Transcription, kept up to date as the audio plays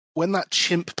when that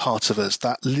chimp part of us,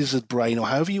 that lizard brain, or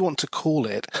however you want to call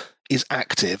it, is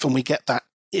active, and we get that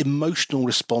emotional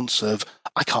response of,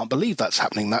 I can't believe that's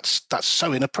happening, that's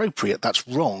so inappropriate, that's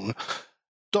wrong.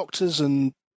 Doctors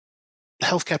and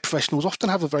healthcare professionals often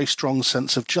have a very strong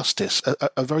sense of justice,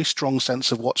 a very strong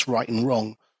sense of what's right and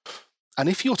wrong. And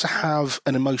if you're to have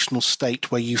an emotional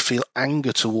state where you feel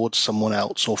anger towards someone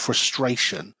else or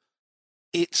frustration,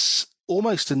 it's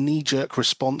almost a knee-jerk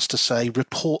response to say,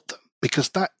 report them, because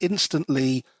that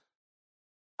instantly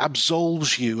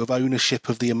absolves you of ownership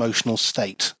of the emotional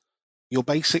state. You're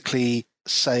basically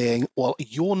saying, well,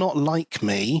 you're not like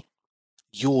me,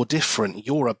 you're different,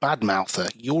 you're a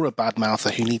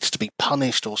badmouther who needs to be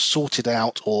punished or sorted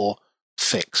out or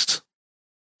fixed.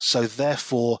 So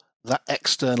therefore, that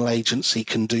external agency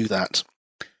can do that.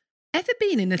 Ever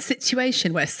been in a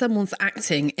situation where someone's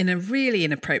acting in a really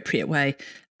inappropriate way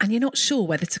and you're not sure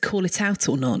whether to call it out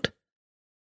or not?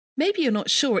 Maybe you're not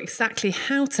sure exactly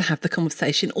how to have the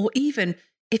conversation or even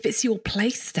if it's your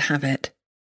place to have it.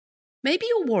 Maybe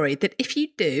you're worried that if you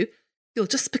do, you'll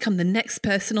just become the next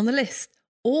person on the list,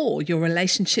 or your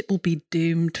relationship will be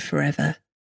doomed forever.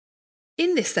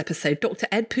 In this episode, Dr.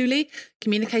 Ed Pooley,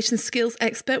 communication skills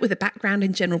expert with a background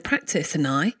in general practice, and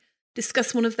I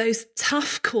discuss one of those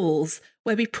tough calls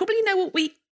where we probably know what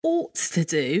we ought to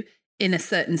do in a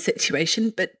certain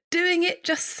situation, but doing it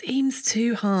just seems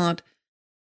too hard.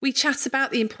 We chat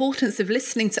about the importance of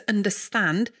listening to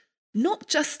understand, not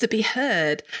just to be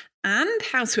heard, and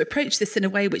how to approach this in a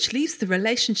way which leaves the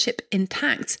relationship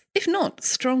intact, if not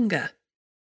stronger.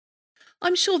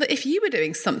 I'm sure that if you were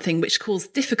doing something which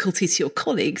caused difficulty to your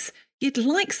colleagues, you'd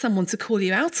like someone to call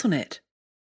you out on it.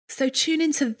 So tune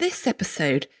into this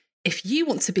episode if you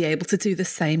want to be able to do the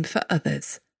same for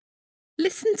others.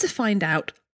 Listen to find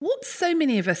out what so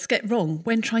many of us get wrong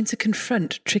when trying to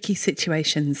confront tricky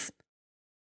situations.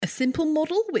 A simple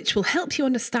model which will help you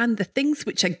understand the things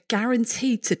which are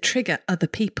guaranteed to trigger other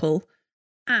people,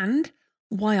 and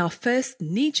why our first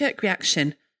knee-jerk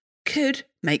reaction could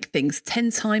make things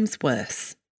 10 times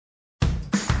worse.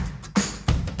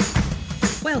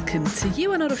 Welcome to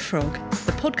You Are Not a Frog,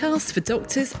 the podcast for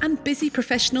doctors and busy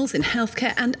professionals in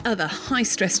healthcare and other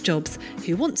high-stress jobs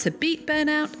who want to beat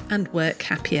burnout and work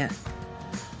happier.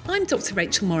 I'm Dr.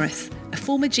 Rachel Morris, a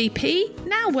former GP,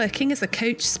 now working as a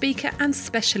coach, speaker and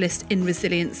specialist in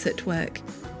resilience at work.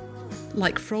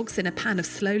 Like frogs in a pan of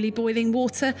slowly boiling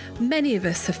water, many of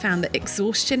us have found that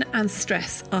exhaustion and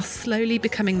stress are slowly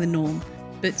becoming the norm.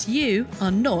 But you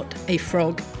are not a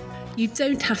frog. You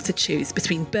don't have to choose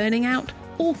between burning out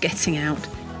or getting out.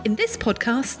 In this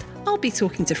podcast, I'll be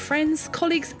talking to friends,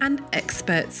 colleagues and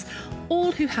experts,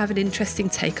 all who have an interesting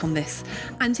take on this,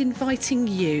 and inviting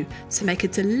you to make a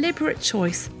deliberate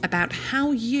choice about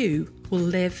how you will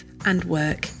live and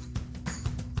work.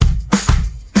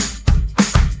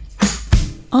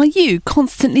 Are you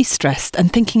constantly stressed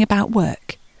and thinking about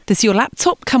work? Does your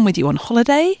laptop come with you on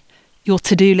holiday? Your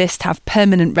to-do list have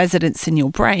permanent residence in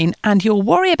your brain, and your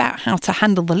worry about how to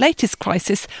handle the latest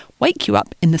crisis wake you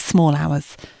up in the small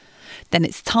hours? Then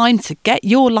it's time to get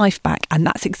your life back, and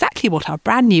that's exactly what our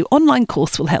brand new online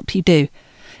course will help you do.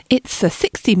 It's a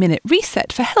 60-minute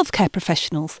reset for healthcare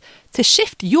professionals to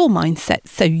shift your mindset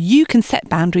so you can set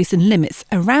boundaries and limits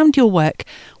around your work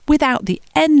without the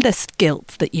endless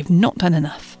guilt that you've not done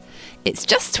enough. It's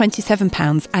just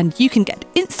 £27 and you can get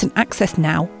instant access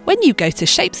now when you go to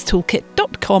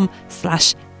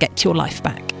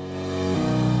shapestoolkit.com/getyourlifeback.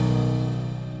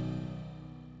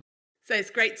 So it's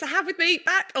great to have with me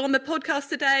back on the podcast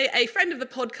today, a friend of the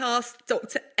podcast,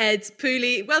 Dr. Ed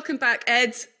Pooley. Welcome back,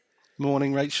 Ed.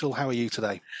 Morning, Rachel. How are you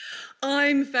today?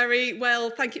 I'm very well,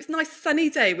 thank you. It's a nice sunny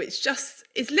day, which just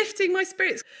is lifting my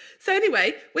spirits. So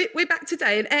anyway, we're back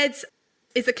today, and Ed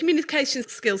is a communication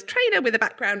skills trainer with a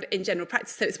background in general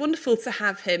practice. So it's wonderful to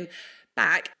have him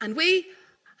back. And we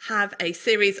have a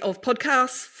series of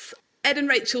podcasts, Ed and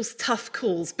Rachel's Tough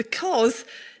Calls, because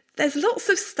there's lots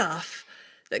of stuff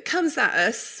that comes at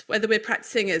us, whether we're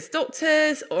practicing as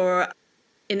doctors or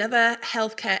in other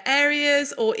healthcare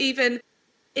areas or even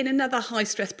in another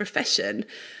high-stress profession.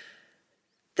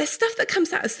 There's stuff that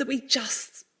comes at us that we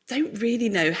just don't really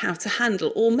know how to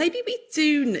handle, or maybe we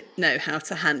do know how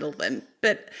to handle them,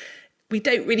 but we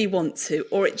don't really want to,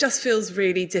 or it just feels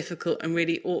really difficult and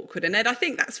really awkward. And Ed, I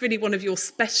think that's really one of your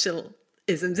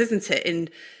specialisms, isn't it, in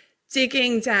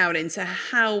digging down into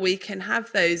how we can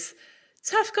have those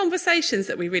tough conversations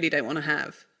that we really don't want to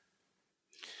have.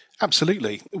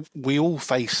 Absolutely. We all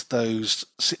face those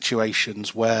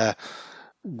situations where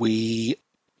we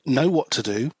know what to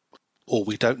do or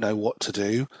we don't know what to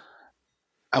do.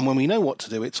 And when we know what to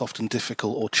do, it's often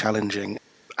difficult or challenging.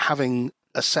 Having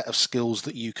a set of skills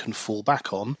that you can fall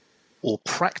back on or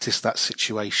practice that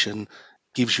situation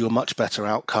gives you a much better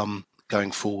outcome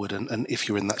going forward. And if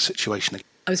you're in that situation again.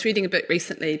 I was reading a book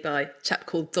recently by a chap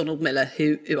called Donald Miller,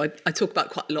 who I talk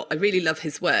about quite a lot. I really love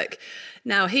his work.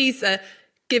 Now, he's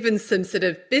given some sort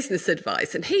of business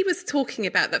advice, and he was talking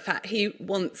about the fact he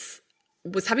once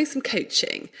was having some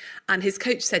coaching, and his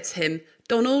coach said to him,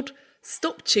 "Donald,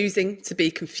 stop choosing to be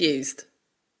confused."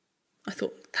 I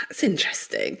thought, that's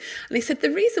interesting. And he said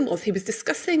the reason was he was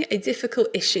discussing a difficult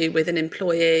issue with an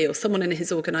employee or someone in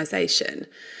his organisation.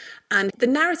 And the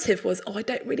narrative was, I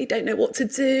don't know what to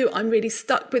do. I'm really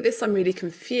stuck with this. I'm really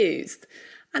confused.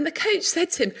 And the coach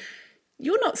said to him,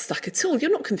 you're not stuck at all.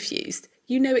 You're not confused.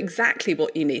 You know exactly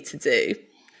what you need to do.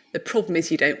 The problem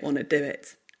is you don't want to do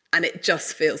it. And it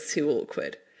just feels too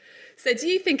awkward. So do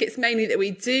you think it's mainly that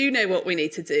we do know what we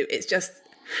need to do? It's just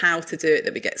how to do it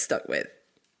that we get stuck with?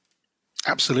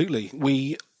 Absolutely.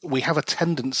 We have a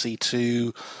tendency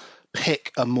to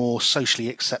pick a more socially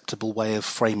acceptable way of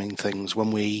framing things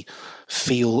when we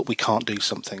feel that we can't do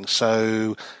something.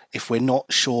 So if we're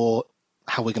not sure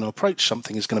how we're going to approach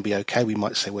something is going to be okay, we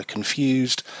might say we're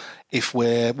confused. If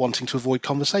we're wanting to avoid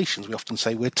conversations, we often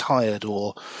say we're tired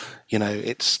or,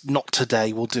 it's not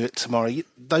today, we'll do it tomorrow.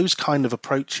 Those kind of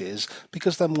approaches,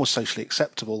 because they're more socially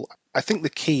acceptable, I think the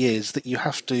key is that you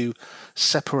have to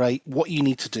separate what you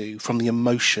need to do from the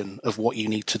emotion of what you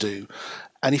need to do.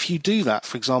 And if you do that,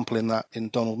 for example, in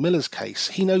Donald Miller's case,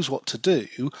 he knows what to do,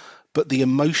 but the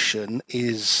emotion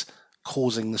is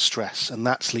causing the stress, and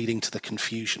that's leading to the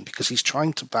confusion because he's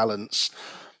trying to balance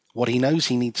what he knows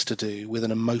he needs to do with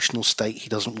an emotional state he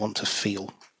doesn't want to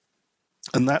feel.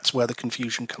 And that's where the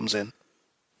confusion comes in.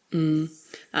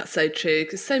 That's so true,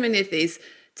 because so many of these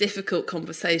difficult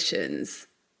conversations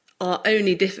are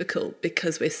only difficult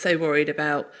because we're so worried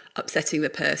about upsetting the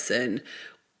person.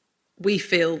 We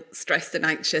feel stressed and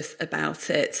anxious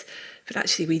about it, but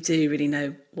actually we do really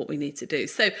know what we need to do.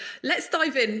 So let's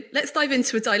dive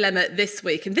into a dilemma this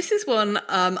week. And this is one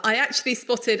I actually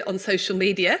spotted on social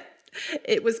media.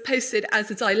 It was posted as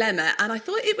a dilemma, and I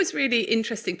thought it was really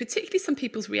interesting, particularly some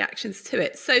people's reactions to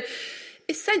it. So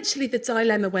essentially the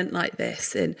dilemma went like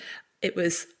this, and it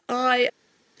was, I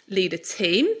lead a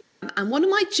team, and one of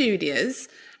my juniors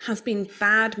has been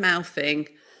bad-mouthing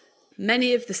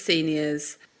many of the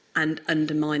seniors and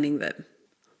undermining them.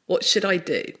 What should I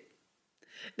do?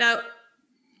 Now,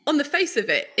 on the face of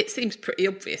it, it seems pretty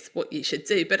obvious what you should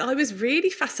do, but I was really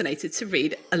fascinated to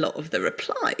read a lot of the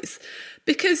replies,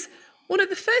 because one of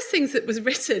the first things that was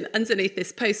written underneath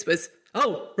this post was,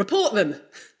 report them,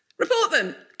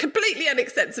 completely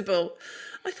unacceptable.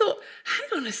 I thought,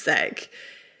 hang on a sec.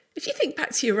 If you think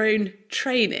back to your own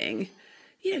training,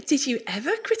 did you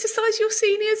ever criticise your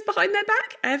seniors behind their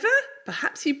back? Ever?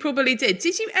 Perhaps you probably did.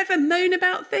 Did you ever moan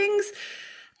about things?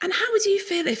 And how would you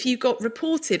feel if you got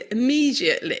reported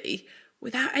immediately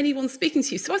without anyone speaking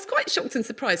to you? So I was quite shocked and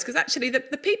surprised, because actually the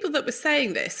people that were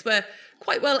saying this were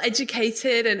quite well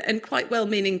educated and quite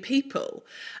well-meaning people.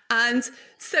 And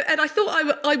I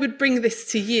thought I would bring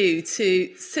this to you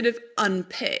to sort of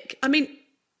unpick. I mean,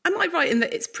 am I right in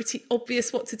that it's pretty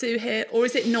obvious what to do here, or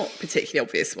is it not particularly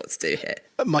obvious what to do here?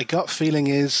 My gut feeling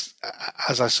is,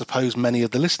 as I suppose many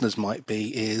of the listeners might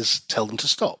be, is tell them to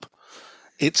stop.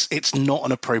 It's not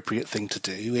an appropriate thing to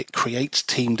do. It creates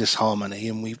team disharmony,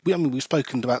 and we've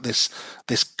spoken about this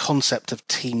concept of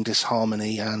team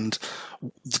disharmony and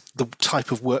the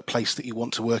type of workplace that you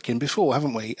want to work in before,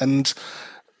 haven't we? And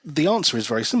the answer is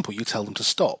very simple. You tell them to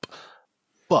stop.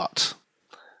 But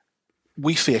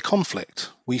we fear conflict.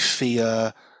 We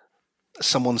fear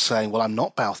someone saying, well, I'm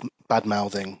not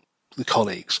bad-mouthing the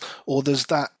colleagues. Or there's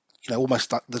that,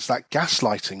 there's that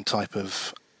gaslighting type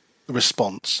of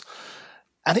response.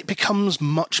 And it becomes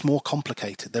much more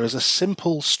complicated. There is a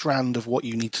simple strand of what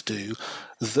you need to do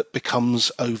that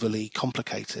becomes overly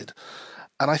complicated.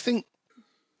 And I think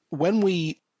when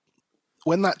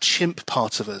that chimp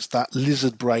part of us, that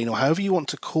lizard brain, or however you want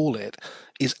to call it,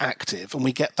 is active, and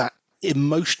we get that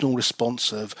emotional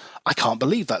response of, I can't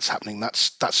believe that's happening.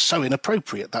 That's so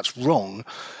inappropriate. That's wrong.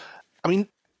 I mean,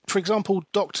 for example,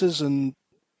 doctors and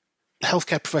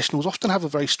healthcare professionals often have a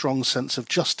very strong sense of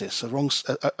justice,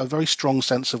 a very strong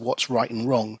sense of what's right and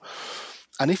wrong.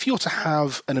 And if you're to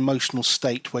have an emotional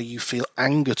state where you feel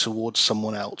anger towards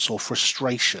someone else or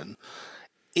frustration,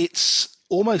 it's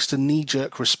almost a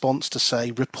knee-jerk response to say,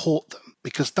 report them,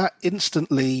 because that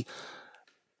instantly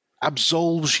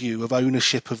absolves you of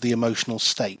ownership of the emotional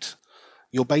state.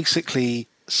 You're basically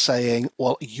saying,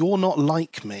 well, you're not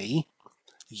like me.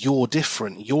 You're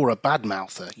different. You're a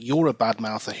bad-mouther. You're a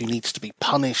bad-mouther who needs to be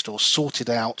punished or sorted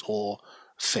out or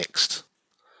fixed.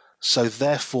 So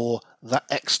therefore, that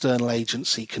external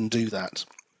agency can do that.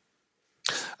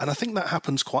 And I think that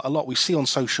happens quite a lot. We see on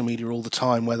social media all the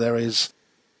time where there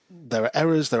are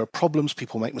errors, there are problems,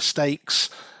 people make mistakes,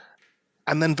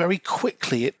 and then very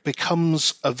quickly it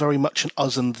becomes a very much an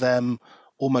us and them,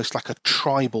 almost like a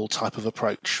tribal type of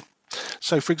approach.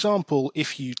 So, for example,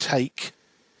 if you take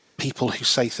people who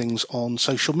say things on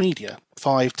social media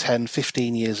 5, 10,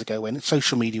 15 years ago when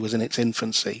social media was in its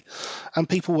infancy, and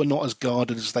people were not as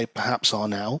guarded as they perhaps are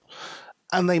now,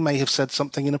 and they may have said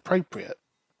something inappropriate.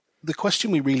 The question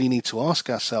we really need to ask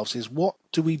ourselves is, what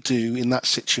do we do in that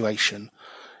situation?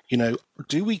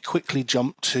 Do we quickly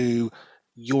jump to,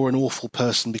 you're an awful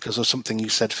person because of something you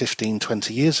said 15,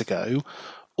 20 years ago,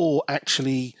 or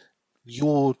actually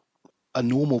you're a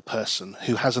normal person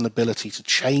who has an ability to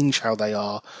change how they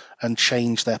are and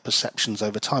change their perceptions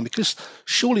over time? Because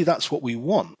surely that's what we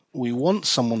want. We want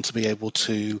someone to be able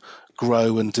to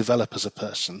grow and develop as a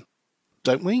person,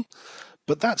 don't we?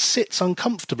 But that sits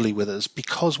uncomfortably with us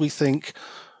because we think,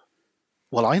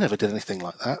 well, I never did anything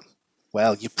like that.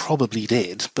 Well, you probably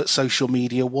did, but social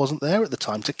media wasn't there at the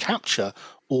time to capture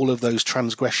all of those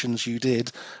transgressions you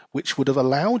did, which would have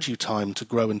allowed you time to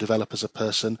grow and develop as a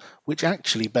person, which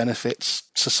actually benefits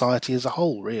society as a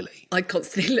whole, really. I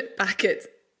constantly look back at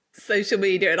social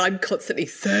media and I'm constantly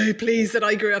so pleased that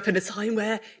I grew up in a time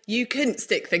where you couldn't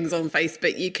stick things on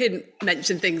Facebook, you couldn't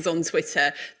mention things on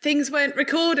Twitter, things weren't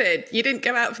recorded, you didn't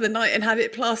go out for the night and have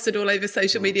it plastered all over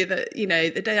social media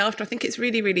the day after. I think it's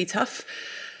really, really tough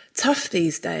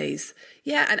these days.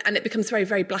 Yeah, and it becomes very,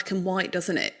 very black and white,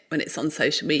 doesn't it, when it's on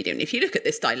social media? And if you look at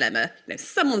this dilemma,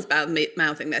 someone's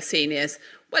bad-mouthing their seniors,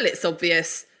 well, it's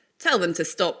obvious, tell them to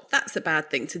stop, that's a bad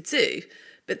thing to do.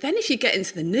 But then if you get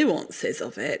into the nuances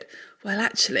of it, well,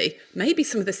 actually, maybe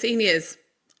some of the seniors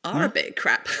are a bit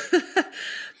crap.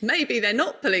 Maybe they're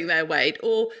not pulling their weight,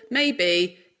 or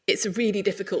maybe it's a really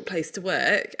difficult place to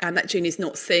work and that junior's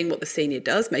not seeing what the senior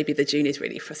does. Maybe the junior's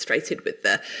really frustrated with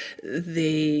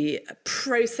the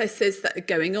processes that are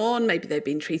going on. Maybe they've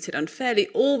been treated unfairly,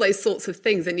 all those sorts of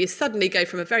things. And you suddenly go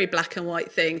from a very black and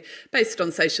white thing posted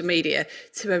on social media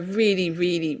to a really,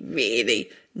 really, really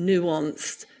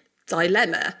nuanced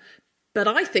dilemma. But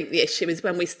I think the issue is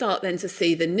when we start then to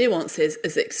see the nuances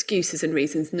as excuses and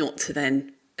reasons not to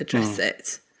then address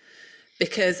it.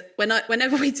 Because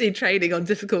whenever we do training on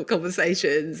difficult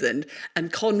conversations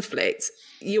and conflict,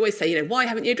 you always say, why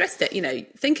haven't you addressed it?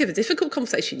 Think of a difficult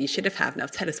conversation you should have had. Now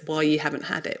tell us why you haven't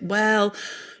had it. Well,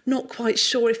 not quite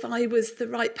sure if I was the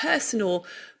right person, or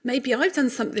maybe I've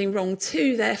done something wrong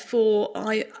too. Therefore,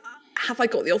 have I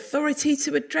got the authority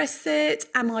to address it?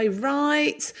 Am I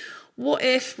right? What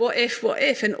if?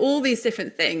 And all these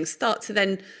different things start to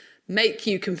then make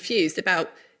you confused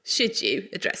about, should you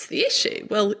address the issue?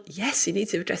 Well, yes, you need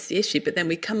to address the issue, but then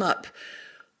we come up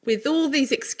with all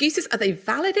these excuses. Are they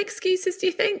valid excuses, do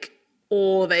you think?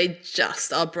 Or are they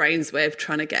just our brain's way of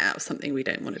trying to get out of something we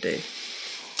don't want to do?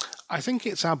 I think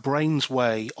it's our brain's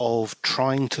way of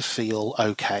trying to feel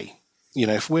okay.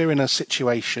 If we're in a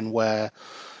situation where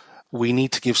we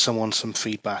need to give someone some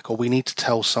feedback, or we need to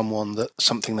tell someone that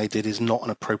something they did is not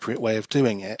an appropriate way of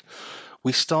doing it,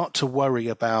 we start to worry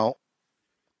about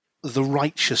the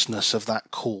righteousness of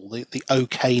that call, the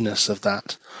okayness of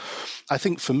that. I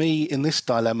think for me, in this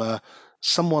dilemma,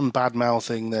 someone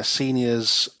bad-mouthing their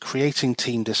seniors, creating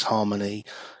team disharmony,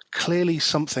 clearly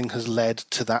something has led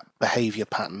to that behaviour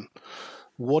pattern.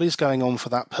 What is going on for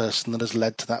that person that has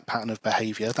led to that pattern of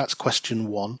behaviour? That's question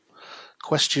one.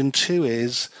 Question two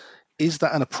is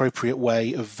that an appropriate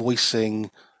way of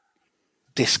voicing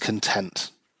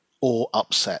discontent or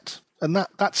upset? And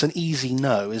that's an easy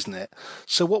no, isn't it?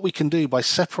 So what we can do by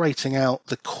separating out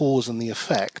the cause and the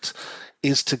effect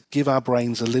is to give our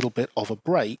brains a little bit of a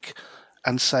break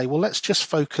and say, well, let's just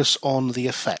focus on the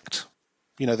effect.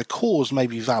 The cause may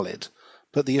be valid,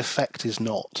 but the effect is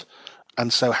not.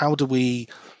 And so how do we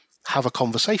have a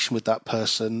conversation with that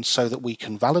person so that we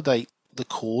can validate the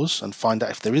cause and find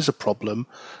out if there is a problem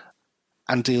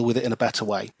and deal with it in a better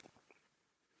way?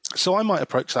 So I might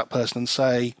approach that person and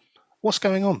say, what's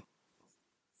going on?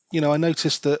 I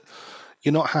noticed that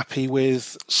you're not happy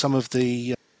with some of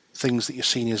the things that your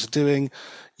seniors are doing.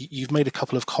 You've made a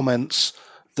couple of comments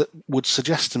that would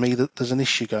suggest to me that there's an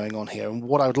issue going on here. And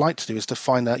what I would like to do is to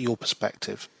find out your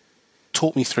perspective.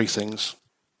 Talk me through things.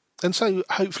 And so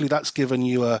hopefully that's given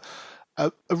you a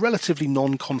relatively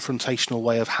non-confrontational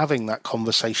way of having that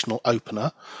conversational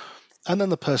opener. And then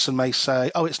the person may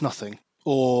say, oh, it's nothing.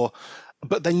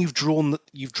 But then you've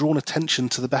drawn attention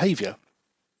to the behaviour.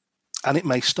 And it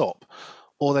may stop.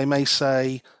 Or they may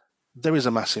say, there is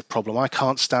a massive problem. I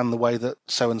can't stand the way that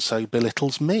so-and-so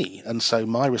belittles me. And so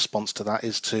my response to that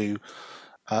is to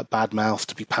badmouth,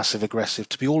 to be passive-aggressive,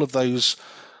 to be all of those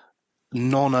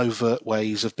non-overt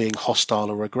ways of being hostile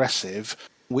or aggressive,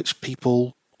 which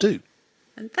people do.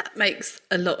 And that makes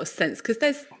a lot of sense, because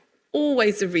there's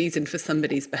always a reason for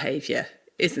somebody's behaviour,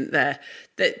 isn't there?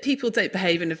 That people don't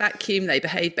behave in a vacuum. They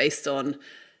behave based on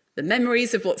the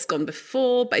memories of what's gone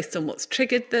before, based on what's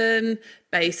triggered them,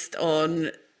 based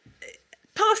on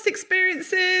past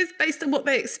experiences, based on what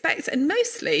they expect, and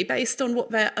mostly based on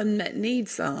what their unmet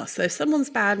needs are. So if someone's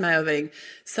bad-mouthing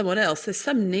someone else, there's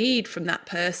some need from that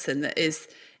person that is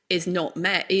not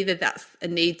met. Either that's a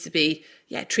need to be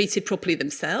treated properly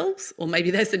themselves, or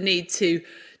maybe there's a need to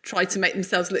try to make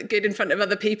themselves look good in front of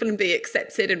other people and be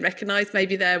accepted and recognised.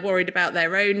 Maybe they're worried about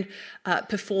their own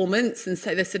performance, and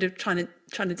so they're sort of trying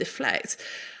to deflect.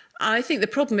 I think the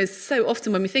problem is, so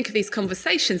often when we think of these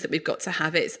conversations that we've got to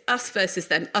have, it's us versus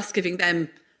them, us giving them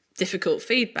difficult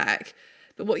feedback.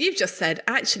 But what you've just said,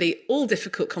 actually, all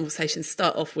difficult conversations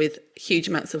start off with huge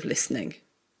amounts of listening.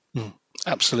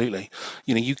 Absolutely.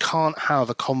 You can't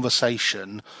have a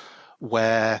conversation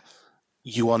where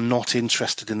you are not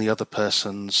interested in the other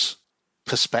person's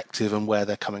perspective and where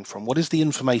they're coming from. What is the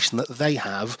information that they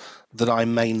have that I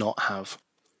may not have?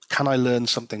 Can I learn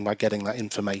something by getting that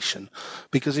information?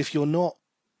 Because if you're not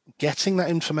getting that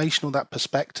information or that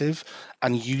perspective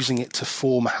and using it to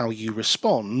form how you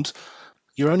respond,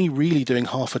 you're only really doing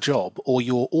half a job, or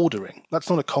you're ordering. That's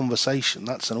not a conversation,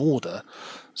 that's an order.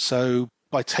 So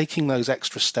by taking those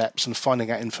extra steps and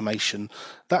finding out information,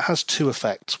 that has two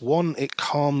effects. One, it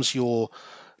calms your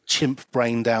chimp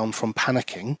brain down from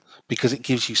panicking because it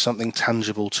gives you something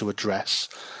tangible to address.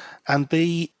 And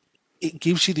B, it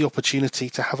gives you the opportunity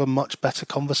to have a much better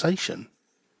conversation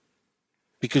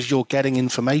because you're getting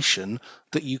information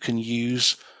that you can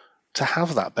use to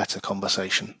have that better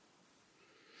conversation.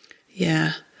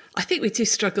 Yeah, I think we do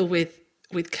struggle with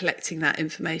collecting that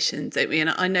information, don't we? And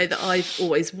I know that I've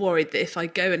always worried that if I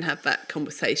go and have that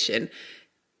conversation,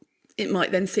 it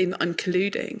might then seem that I'm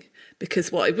colluding,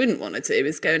 because what I wouldn't want to do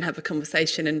is go and have a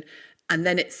conversation and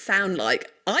then it sound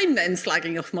like I'm then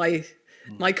slagging off my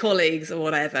colleagues or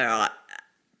whatever.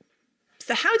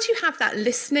 So how do you have that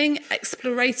listening,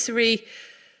 exploratory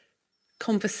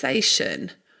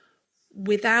conversation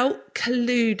without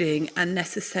colluding and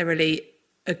necessarily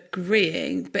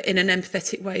agreeing, but in an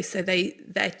empathetic way, so their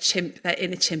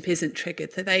inner chimp isn't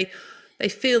triggered, so they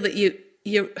feel that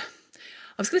you're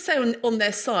I was going to say on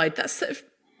their side. That's sort of,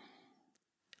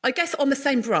 I guess, on the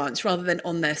same branch rather than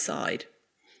on their side.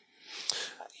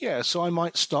 Yeah, so I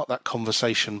might start that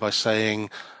conversation by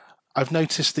saying, I've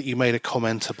noticed that you made a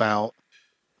comment about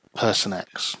person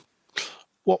X.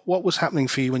 What was happening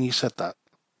for you when you said that?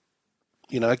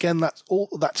 Again,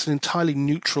 that's an entirely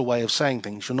neutral way of saying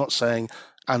things. You're not saying,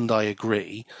 and I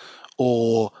agree,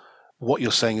 or what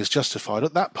you're saying is justified.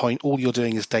 At that point, all you're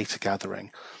doing is data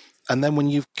gathering. And then when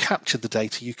you've captured the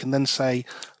data, you can then say,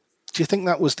 do you think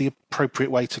that was the appropriate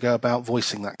way to go about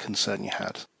voicing that concern you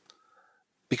had?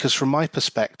 Because from my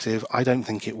perspective, I don't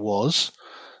think it was.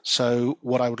 So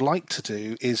what I would like to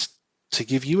do is to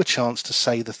give you a chance to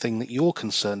say the thing that you're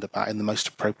concerned about in the most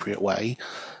appropriate way,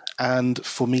 and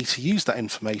for me to use that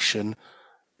information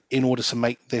in order to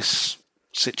make this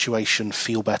situation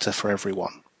feel better for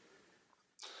everyone.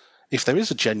 If there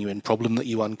is a genuine problem that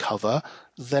you uncover,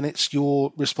 then it's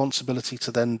your responsibility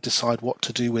to then decide what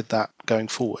to do with that going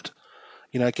forward.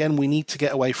 Again, we need to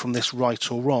get away from this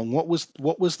right or wrong. What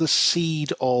was the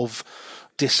seed of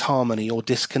disharmony or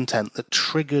discontent that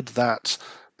triggered that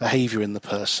behavior in the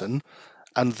person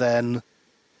and then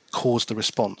caused the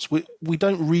response? We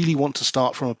don't really want to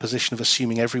start from a position of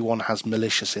assuming everyone has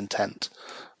malicious intent,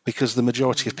 because the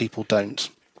majority of people don't.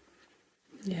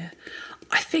 Yeah.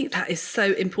 I think that is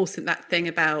so important, that thing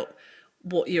about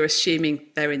what you're assuming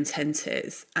their intent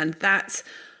is. And that,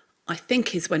 I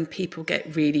think, is when people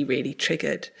get really, really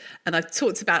triggered. And I've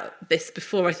talked about this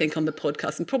before, I think, on the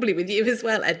podcast, and probably with you as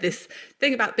well, Ed, this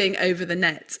thing about being over the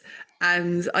net.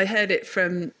 And I heard it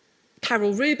from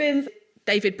Carol Rubins,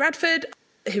 David Bradford,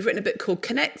 who've written a book called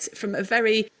Connect, from a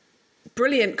very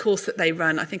brilliant course that they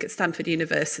run, I think, at Stanford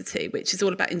University, which is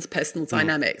all about interpersonal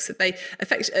dynamics. They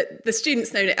the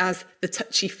students know it as the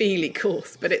touchy-feely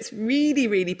course, but it's really,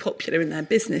 really popular in their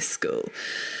business school.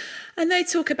 And they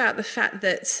talk about the fact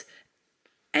that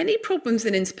any problems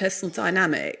in interpersonal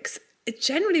dynamics,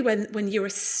 generally when you're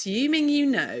assuming you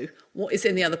know what is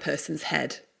in the other person's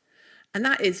head. And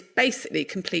that is basically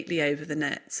completely over the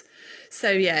net. So,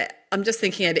 yeah, I'm just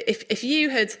thinking, Ed, if you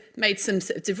had made some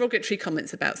sort of derogatory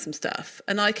comments about some stuff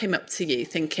and I came up to you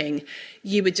thinking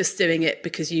you were just doing it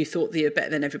because you thought that you were better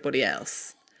than everybody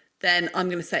else, then I'm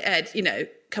going to say, Ed,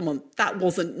 come on, that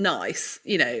wasn't nice.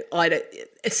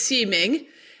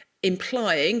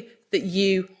 Implying that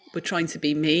you were trying to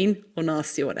be mean or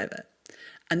nasty or whatever.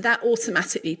 And that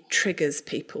automatically triggers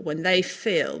people when they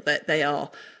feel that they are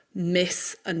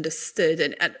misunderstood.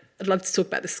 And I'd love to talk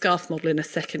about the scarf model in a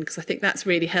second, because I think that's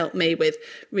really helped me with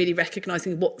really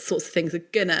recognising what sorts of things are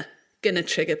gonna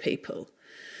trigger people.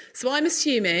 So I'm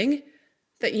assuming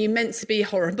that you meant to be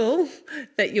horrible,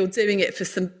 that you're doing it for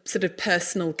some sort of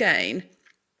personal gain,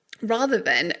 rather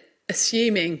than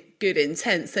assuming good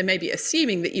intent. So maybe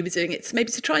assuming that you were doing it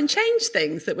to try and change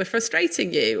things that were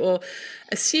frustrating you, or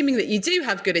assuming that you do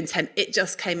have good intent, it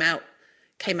just came out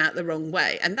the wrong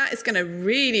way. And that is going to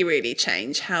really, really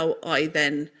change how I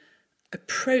then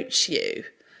approach you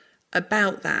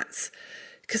about that.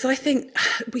 Because I think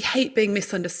we hate being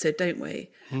misunderstood, don't we?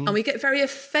 And we get very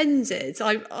offended.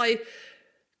 I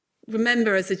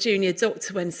remember as a junior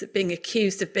doctor when being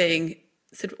accused of being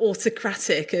sort of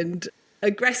autocratic and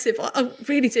aggressive. I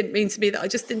really didn't mean to be that. I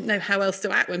just didn't know how else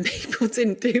to act when people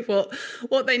didn't do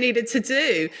what they needed to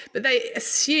do. But they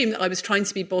assumed that I was trying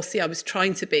to be bossy, I was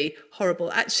trying to be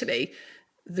horrible. Actually,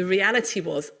 the reality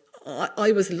was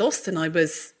I was lost, and I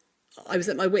was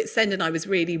at my wit's end, and I was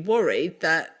really worried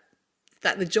that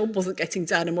the job wasn't getting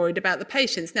done, and worried about the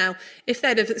patients. Now, if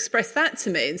they'd have expressed that to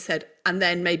me and said, and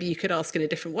then maybe you could ask in a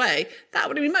different way, that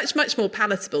would have been much, much more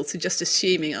palatable to just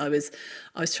assuming I was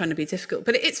trying to be difficult.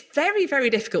 But it's very, very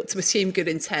difficult to assume good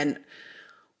intent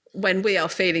when we are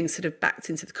feeling sort of backed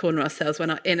into the corner ourselves,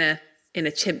 when our inner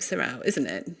chimps are out, isn't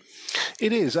it?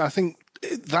 It is. I think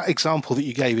that example that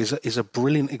you gave is a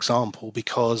brilliant example,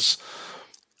 because,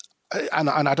 and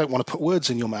I don't want to put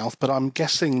words in your mouth, but I'm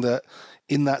guessing that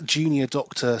in that junior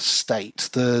doctor state,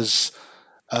 there's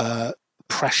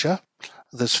pressure,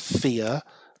 there's fear,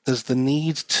 there's the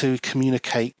need to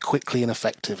communicate quickly and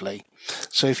effectively.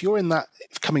 So if you're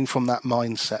coming from that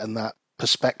mindset and that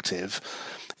perspective,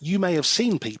 you may have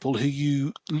seen people who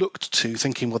you looked to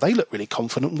thinking, well, they look really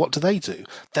confident. What do?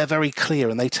 They're very clear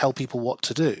and they tell people what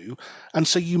to do. And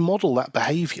so you model that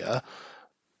behavior,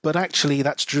 but actually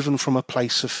that's driven from a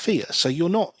place of fear. So you're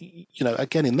not,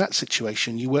 again, in that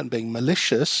situation, you weren't being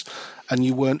malicious and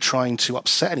you weren't trying to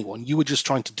upset anyone. You were just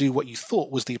trying to do what you thought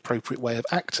was the appropriate way of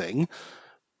acting.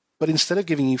 But instead of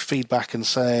giving you feedback and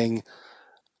saying,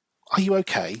 are you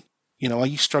okay? Are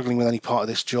you struggling with any part of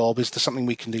this job? Is there something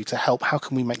we can do to help? How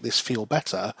can we make this feel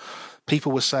better?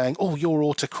 People were saying, oh, you're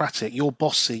autocratic, you're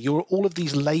bossy, you're all of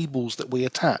these labels that we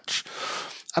attach.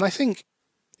 And I think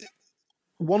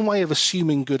one way of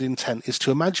assuming good intent is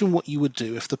to imagine what you would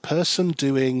do if the person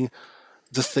doing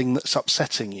the thing that's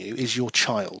upsetting you is your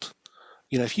child.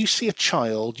 If you see your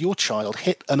child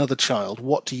hit another child,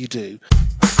 what do you do?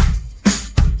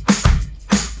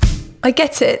 I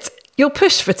get it. You're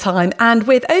pushed for time, and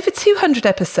with over 200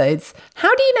 episodes,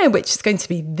 how do you know which is going to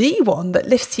be the one that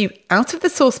lifts you out of the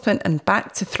saucepan and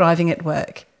back to thriving at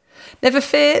work? Never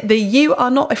fear, the You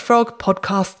Are Not a Frog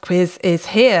podcast quiz is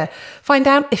here. Find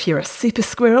out if you're a super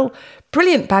squirrel,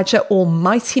 brilliant badger or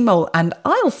mighty mole, and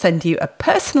I'll send you a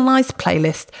personalised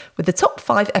playlist with the top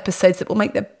 5 episodes that will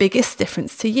make the biggest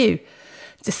difference to you.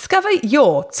 Discover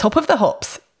your top of the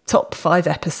hops, top 5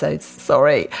 episodes,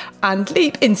 and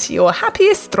leap into your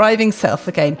happiest, thriving self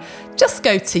again. Just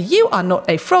go to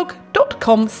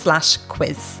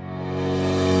youarenotafrog.com/quiz.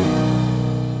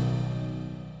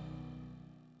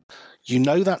 You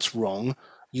know that's wrong.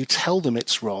 You tell them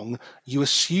it's wrong. You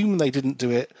assume they didn't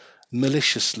do it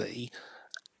maliciously,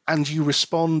 and you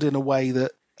respond in a way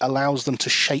that allows them to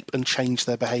shape and change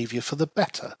their behavior for the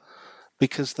better,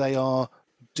 because they are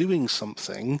doing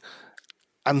something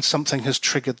and something has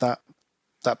triggered that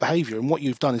behavior. And what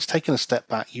you've done is taken a step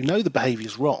back. You know the behavior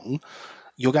is wrong.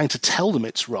 You're going to tell them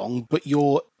it's wrong, but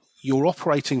you're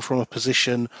operating from a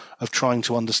position of trying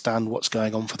to understand what's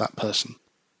going on for that person.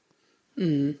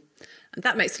 And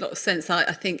that makes a lot of sense.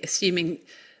 I think assuming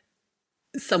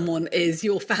someone is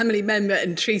your family member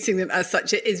and treating them as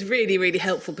such is really, really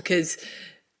helpful, because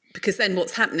then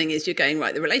what's happening is you're going,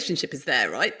 right, the relationship is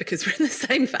there, right? Because we're in the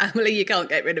same family, you can't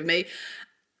get rid of me.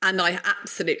 And I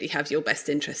absolutely have your best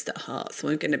interest at heart. So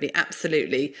I'm going to be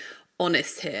absolutely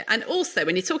honest here. And also,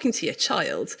 when you're talking to your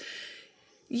child,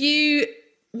 you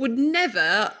would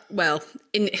never, well,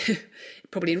 in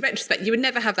probably in retrospect, you would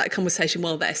never have that conversation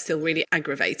while they're still really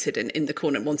aggravated and in the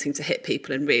corner wanting to hit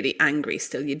people and really angry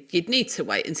still. You'd need to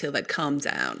wait until they'd calm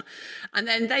down. And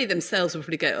then they themselves would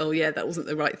probably go, oh yeah, that wasn't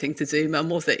the right thing to do, Mum,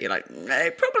 was it? You're like, no,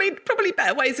 probably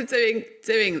better ways of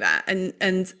doing that.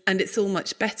 And it's all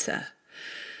much better.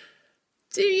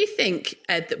 Do you think,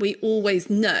 Ed, that we always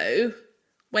know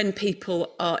when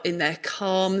people are in their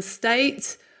calm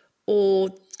state, or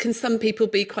can some people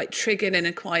be quite triggered and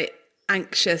are quite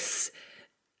anxious,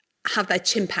 have their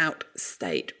chimp out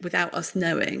state without us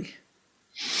knowing?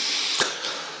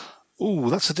 Oh,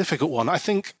 that's a difficult one. I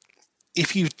think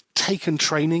if you've taken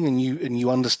training and you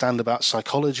understand about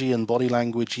psychology and body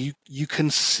language, you can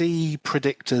see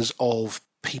predictors of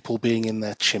people being in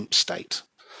their chimp state.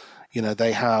 You know,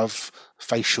 they have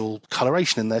facial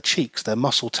coloration in their cheeks, their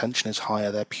muscle tension is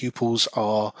higher, their pupils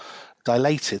are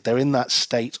dilated. They're in that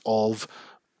state of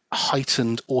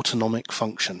heightened autonomic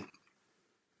function.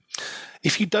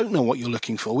 If you don't know what you're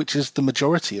looking for, which is the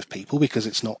majority of people because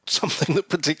it's not something that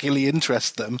particularly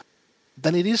interests them,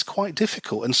 then it is quite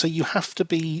difficult. And so you have to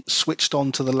be switched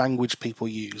on to the language people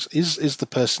use. Is the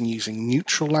person using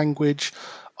neutral language?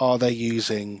 Are they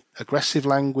using aggressive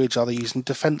language? Are they using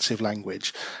defensive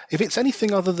language? If it's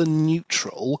anything other than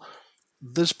neutral,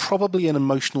 there's probably an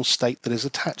emotional state that is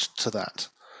attached to that.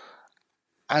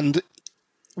 And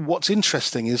what's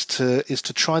interesting is to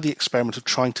try the experiment of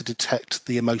trying to detect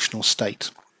the emotional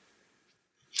state.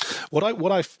 What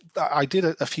I did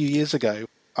a few years ago,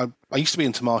 I used to be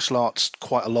into martial arts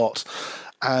quite a lot,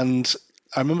 and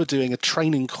I remember doing a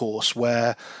training course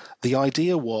where the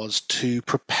idea was to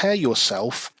prepare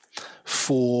yourself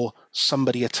for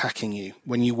somebody attacking you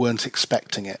when you weren't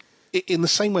expecting it. In the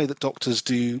same way that doctors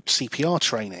do CPR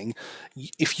training,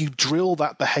 if you drill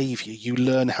that behavior, you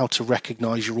learn how to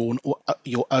recognize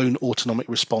your own autonomic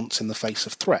response in the face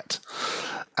of threat.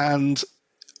 And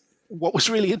what was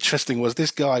really interesting was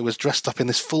this guy was dressed up in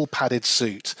this full padded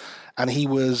suit, and he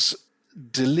was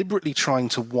deliberately trying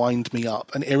to wind me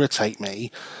up and irritate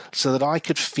me so that I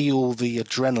could feel the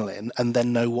adrenaline and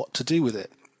then know what to do with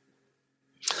it.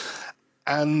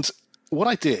 And what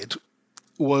I did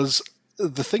was,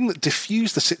 the thing that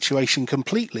diffused the situation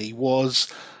completely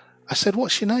was, I said,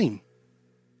 "What's your name?"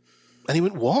 And he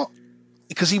went, "What?"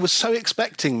 Because he was so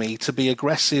expecting me to be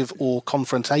aggressive or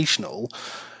confrontational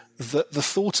that the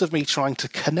thought of me trying to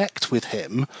connect with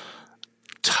him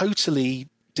totally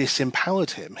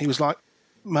disempowered him. He was like,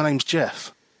 "My name's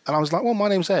Jeff." And I was like, "Well, my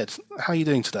name's Ed. How are you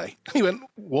doing today?" And he went,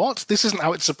 "What? This isn't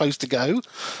how it's supposed to go."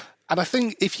 And I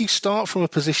think if you start from a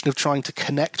position of trying to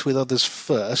connect with others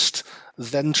first,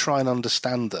 then try and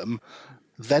understand them,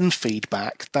 then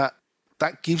feedback, that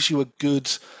gives you a good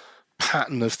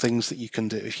pattern of things that you can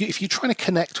do. If you're trying to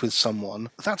connect with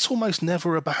someone, that's almost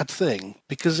never a bad thing,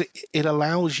 because it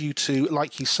allows you to,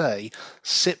 like you say,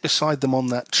 sit beside them on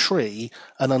that tree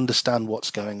and understand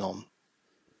what's going on.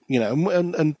 You know,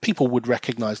 and people would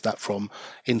recognize that from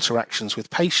interactions with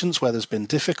patients where there's been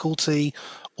difficulty,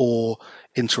 or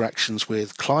interactions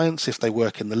with clients if they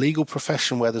work in the legal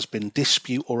profession where there's been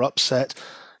dispute or upset.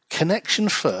 Connection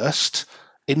first,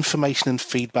 information and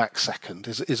feedback second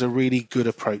is a really good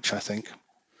approach, I think.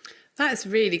 That's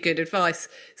really good advice.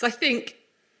 So I think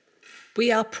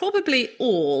we are probably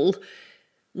all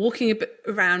walking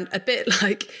around a bit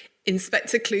like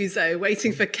Inspector Clouseau,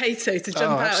 waiting for Cato to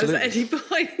jump out at any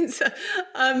point.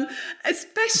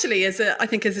 Especially I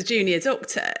think as a junior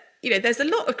doctor, you know, there's a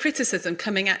lot of criticism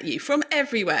coming at you from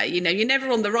everywhere. You know, you're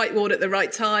never on the right ward at the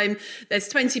right time. There's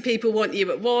 20 people want you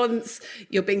at once.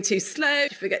 You're being too slow.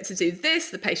 You forget to do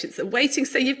this. The patients are waiting.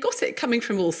 So you've got it coming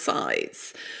from all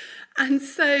sides. And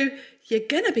so you're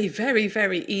going to be very,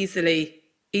 very easily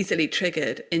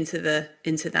triggered into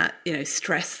that, you know,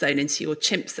 stress zone, into your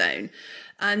chimp zone.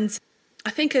 And I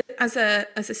think as a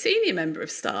senior member of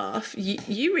staff,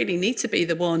 you really need to be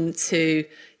the one to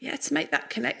make that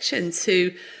connection,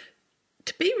 to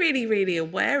be really, really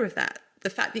aware of that, the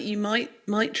fact that you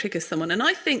might trigger someone. And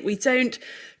I think we don't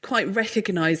quite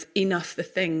recognise enough the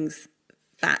things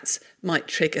that might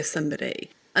trigger somebody.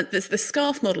 And the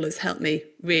SCARF model has helped me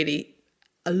really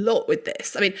a lot with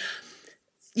this. I mean,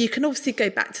 you can obviously go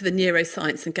back to the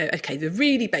neuroscience and go, okay, the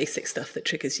really basic stuff that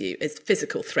triggers you is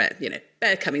physical threat, you know,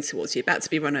 bear coming towards you, about to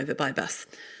be run over by a bus.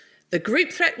 The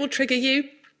group threat will trigger you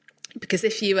because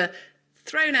if you were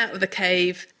thrown out of the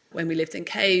cave when we lived in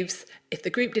caves, if the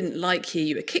group didn't like you,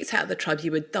 you were kicked out of the tribe,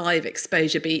 you would die of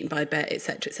exposure, be eaten by a bear,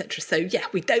 etc., etc. So yeah,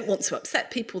 we don't want to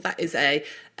upset people. That is an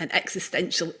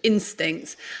existential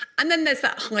instinct. And then there's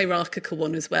that hierarchical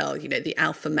one as well, you know, the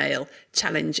alpha male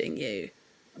challenging you.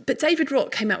 But David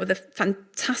Rock came out with a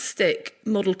fantastic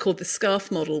model called the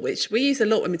SCARF model, which we use a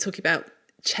lot when we're talking about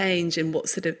change and what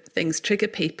sort of things trigger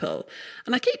people.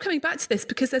 And I keep coming back to this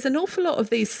because there's an awful lot of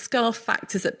these SCARF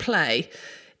factors at play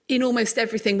in almost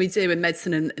everything we do in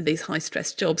medicine and these high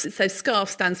stress jobs. So SCARF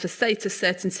stands for status,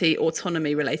 certainty,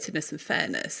 autonomy, relatedness and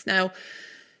fairness. Now,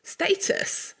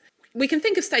 status, we can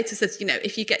think of status as,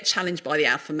 if you get challenged by the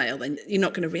alpha male, then you're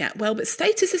not going to react well. But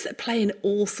status is at play in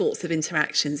all sorts of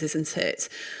interactions, isn't it?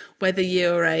 Whether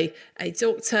you're a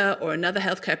doctor or another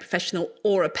healthcare professional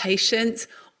or a patient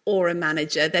or a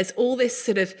manager, there's all this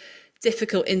sort of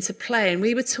difficult interplay. And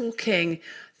we were talking,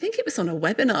 I think it was on a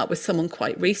webinar with someone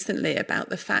quite recently about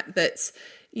the fact that,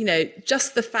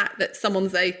 just the fact that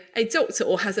someone's a doctor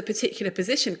or has a particular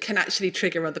position can actually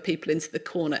trigger other people into the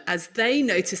corner as they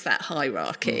notice that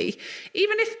hierarchy,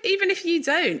 even if you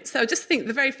don't. So I just think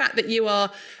the very fact that you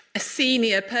are a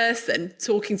senior person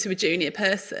talking to a junior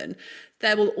person,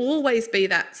 there will always be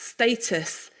that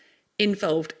status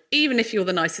involved, even if you're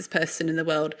the nicest person in the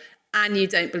world and you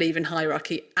don't believe in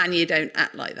hierarchy and you don't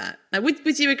act like that. Now,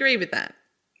 would you agree with that?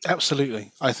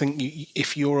 Absolutely. I think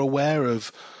if you're aware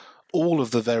of all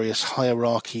of the various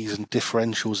hierarchies and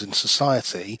differentials in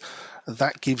society,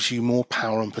 that gives you more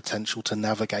power and potential to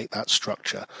navigate that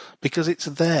structure because it's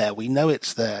there. We know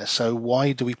it's there. So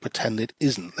why do we pretend it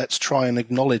isn't? Let's try and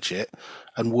acknowledge it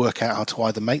and work out how to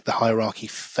either make the hierarchy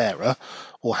fairer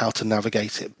or how to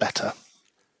navigate it better.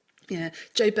 Yeah,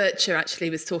 Jo Bircher actually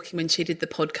was talking when she did the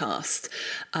podcast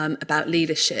about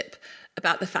leadership,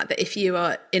 about the fact that if you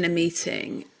are in a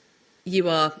meeting, you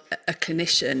are a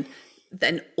clinician,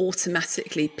 then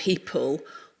automatically people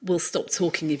will stop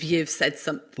talking if you've said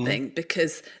something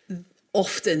because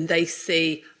often they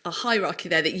see a hierarchy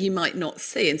there that you might not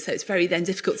see. And so it's very then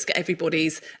difficult to get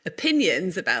everybody's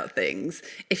opinions about things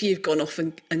if you've gone off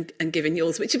and given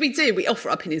yours, which we do. We offer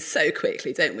our opinions so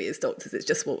quickly, don't we, as doctors? It's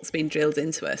just what's been drilled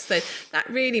into us. So that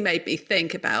really made me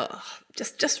think about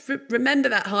remember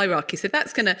that hierarchy. So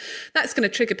that's gonna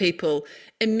trigger people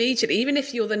immediately, even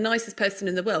if you're the nicest person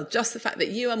in the world. Just the fact that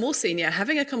you are more senior,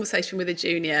 having a conversation with a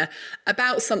junior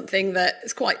about something that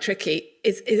is quite tricky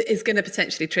is going to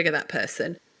potentially trigger that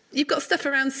person. You've got stuff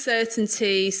around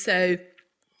certainty. So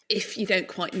if you don't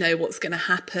quite know what's going to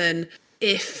happen,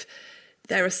 if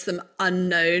there are some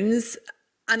unknowns,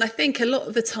 and I think a lot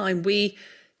of the time we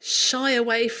shy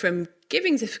away from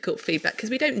giving difficult feedback because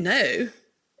we don't know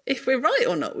if we're right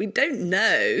or not. We don't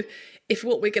know if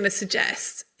what we're going to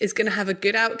suggest is going to have a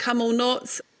good outcome or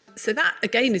not. So that,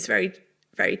 again, is very,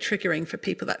 very triggering for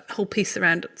people, that whole piece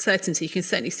around certainty. You can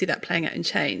certainly see that playing out in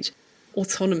change.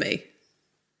 Autonomy.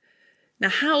 Now,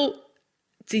 how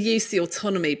do you see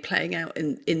autonomy playing out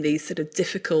in these sort of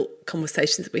difficult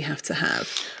conversations that we have to have?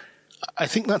 I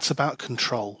think that's about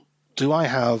control. Do I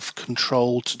have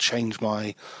control to change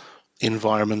my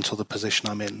environment or the position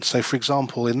I'm in? So, for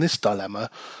example, in this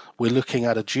dilemma, we're looking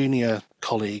at a junior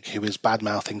colleague who is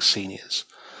bad-mouthing seniors.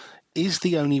 Is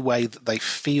the only way that they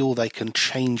feel they can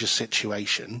change a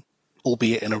situation,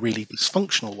 albeit in a really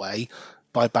dysfunctional way,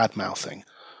 by bad-mouthing?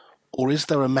 Or is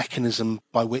there a mechanism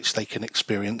by which they can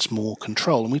experience more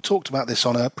control? And we talked about this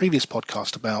on a previous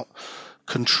podcast about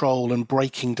control and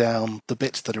breaking down the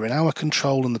bits that are in our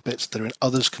control and the bits that are in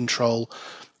others' control,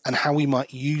 and how we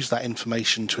might use that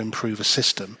information to improve a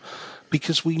system.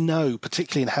 Because we know,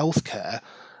 particularly in healthcare,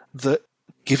 that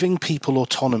giving people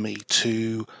autonomy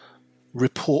to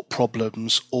report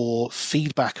problems or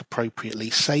feedback appropriately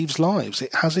saves lives.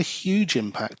 It has a huge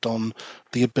impact on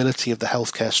the ability of the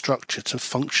healthcare structure to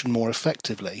function more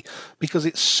effectively, because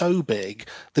it's so big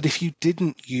that if you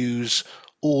didn't use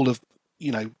all of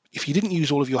your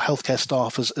healthcare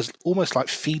staff as almost like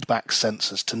feedback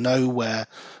sensors to know where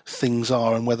things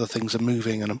are and whether things are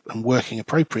moving and working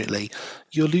appropriately,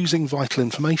 you're losing vital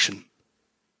information.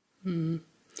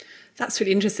 That's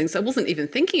really interesting. So I wasn't even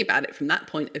thinking about it from that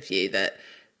point of view, that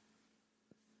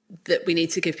we need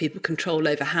to give people control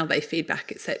over how they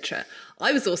feedback, etc.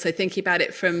 I was also thinking about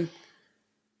it from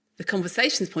the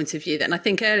conversations point of view. And I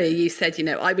think earlier you said,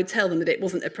 I would tell them that it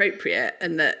wasn't appropriate,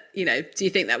 and that, do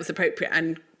you think that was appropriate?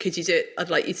 And could you do it?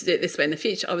 I'd like you to do it this way in the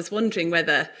future. I was wondering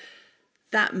whether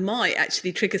that might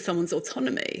actually trigger someone's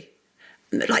autonomy.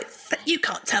 And they're like, you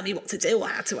can't tell me what to do or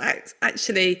how to act.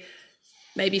 Actually,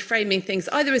 maybe framing things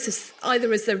either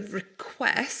as a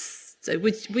request. So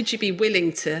would you be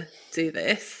willing to do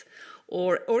this?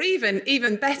 Or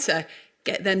even better,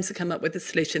 get them to come up with a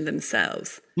solution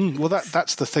themselves. Well,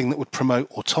 that's the thing that would promote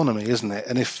autonomy, isn't it?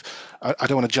 And if I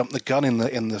don't want to jump the gun in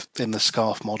the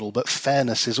SCARF model, but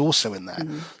fairness is also in there.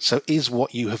 Mm-hmm. So is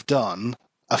what you have done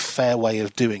a fair way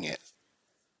of doing it?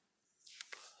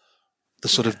 The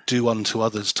sort of do unto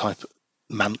others type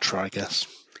mantra, I guess.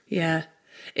 Yeah.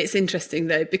 It's interesting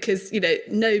though, because,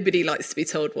 nobody likes to be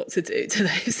told what to do, do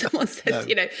they? If someone says,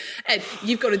 No. Ed,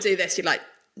 you've got to do this, you're like,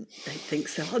 don't think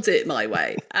so, I'll do it my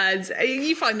way. And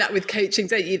you find that with coaching,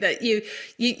 don't you, that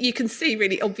you can see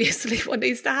really obviously what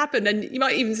needs to happen, and you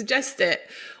might even suggest it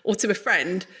or to a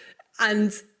friend,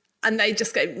 and they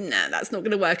just go, nah, that's not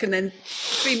going to work. And then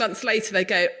 3 months later they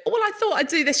go, oh, well, I thought I'd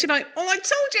do this. You're like, oh, I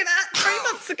told you that 3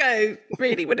 months ago.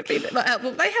 Really would have been not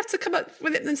helpful. They have to come up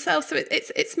with it themselves. So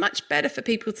it's much better for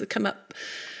people to come up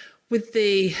with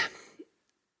the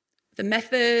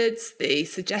methods, the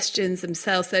suggestions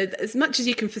themselves. So as much as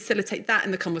you can facilitate that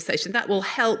in the conversation, that will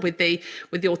help with the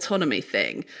autonomy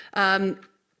thing. And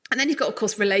then you've got, of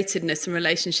course, relatedness and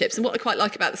relationships. And what I quite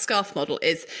like about the SCARF model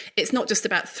is it's not just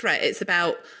about threat, it's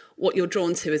about what you're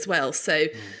drawn to as well. So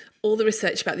all the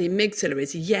research about the amygdala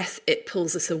is, yes, it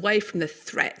pulls us away from the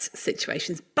threat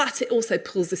situations, but it also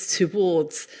pulls us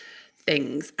towards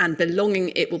things, and belonging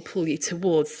it will pull you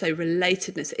towards. So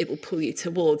relatedness it will pull you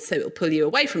towards. So it will pull you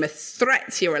away from a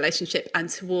threat to your relationship and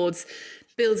towards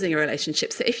building a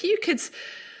relationship. So if you could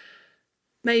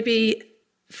maybe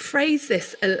phrase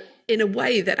this in a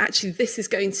way that actually this is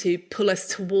going to pull us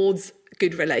towards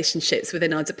good relationships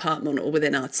within our department or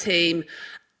within our team,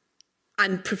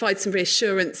 and provide some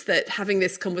reassurance that having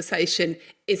this conversation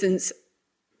isn't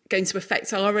going to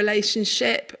affect our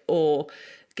relationship, or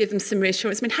give them some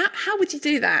reassurance. I mean, how would you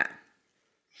do that?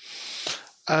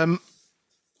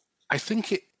 I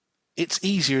think it's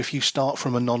easier if you start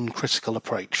from a non-critical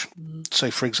approach.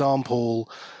 So, for example,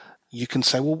 you can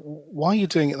say, well, why are you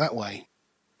doing it that way?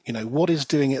 What is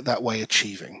doing it that way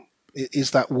achieving?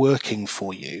 Is that working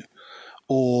for you?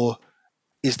 Or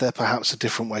is there perhaps a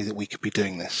different way that we could be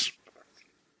doing this?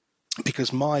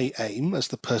 Because my aim as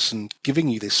the person giving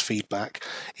you this feedback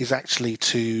is actually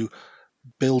to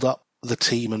build up the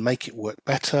team and make it work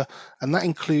better. And that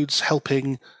includes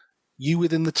helping you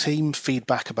within the team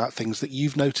feedback about things that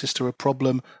you've noticed are a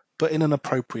problem, but in an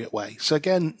appropriate way. So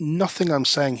again, nothing I'm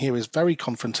saying here is very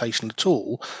confrontational at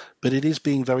all, but it is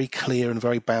being very clear and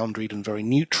very boundaried and very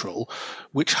neutral,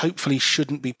 which hopefully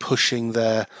shouldn't be pushing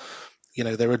their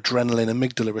adrenaline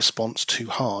amygdala response too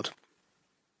hard.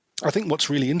 I think what's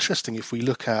really interesting, if we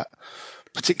look at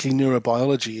particularly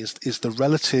neurobiology, is the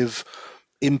relative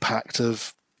impact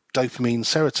of dopamine,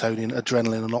 serotonin,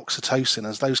 adrenaline, and oxytocin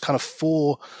as those kind of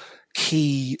four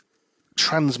key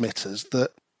transmitters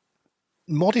that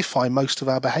modify most of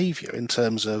our behavior in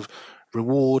terms of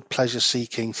reward, pleasure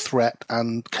seeking, threat,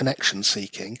 and connection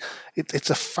seeking.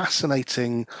 It's a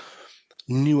fascinating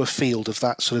newer field of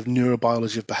that sort of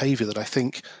neurobiology of behavior that I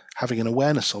think having an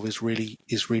awareness of is really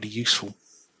useful.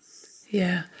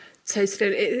 Yeah,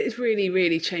 totally. It's really,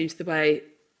 really changed the way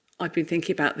I've been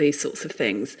thinking about these sorts of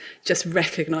things, just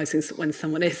recognising when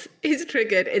someone is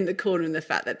triggered in the corner, and the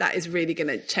fact that is really going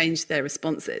to change their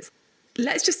responses.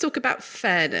 Let's just talk about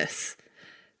fairness,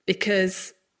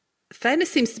 because fairness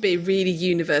seems to be a really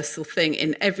universal thing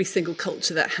in every single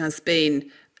culture that has been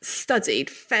studied.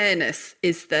 Fairness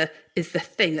is the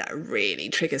thing that really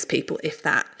triggers people if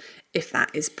that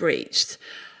is breached.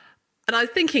 And I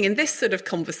was thinking in this sort of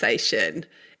conversation,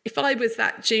 if I was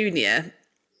that junior,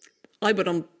 I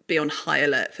would be on high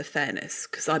alert for fairness,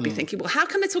 because I'd be thinking, well, how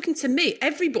come they're talking to me?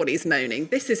 Everybody's moaning.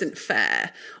 This isn't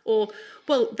fair. Or,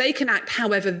 well, they can act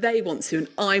however they want to, and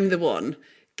I'm the one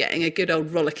getting a good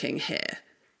old rollicking here.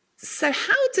 So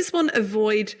how does one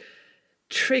avoid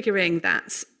triggering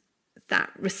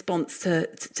that response to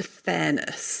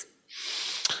fairness?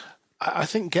 I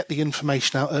think get the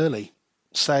information out early.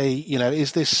 Say,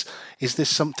 is this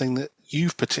something that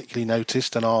you've particularly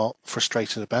noticed and are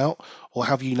frustrated about, or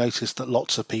have you noticed that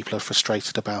lots of people are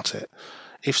frustrated about it?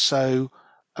 If so,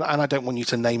 and I don't want you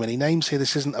to name any names here,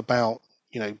 this isn't about,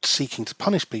 seeking to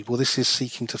punish people. This is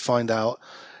seeking to find out,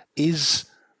 is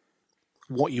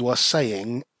what you are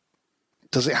saying,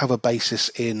 does it have a basis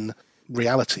in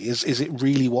reality? Is it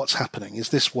really what's happening? Is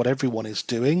this what everyone is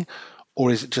doing,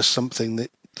 or is it just something that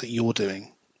you're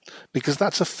doing? Because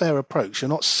that's a fair approach. You're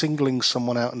not singling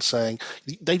someone out and saying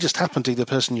they just happen to be the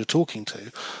person you're talking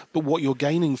to, but what you're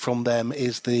gaining from them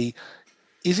is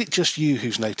is it just you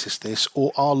who's noticed this,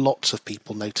 or are lots of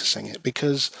people noticing it?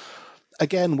 Because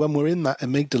again, when we're in that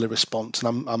amygdala response,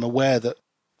 and I'm aware that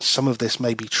some of this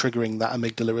may be triggering that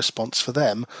amygdala response for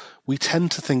them, we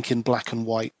tend to think in black and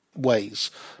white ways,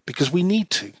 because we need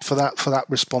to for that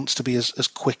response to be as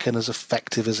quick and as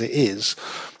effective as it is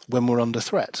when we're under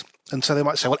threat. And so they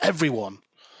might say, well, everyone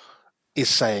is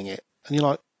saying it. And you're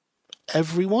like,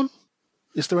 everyone?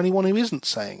 Is there anyone who isn't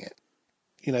saying it?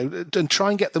 And try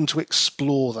and get them to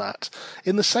explore that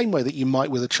in the same way that you might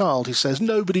with a child who says,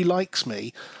 nobody likes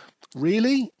me.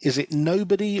 really? Is it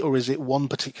nobody, or is it one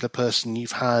particular person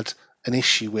you've had an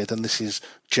issue with, and this is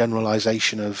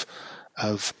generalization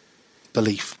of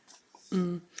belief?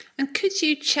 And could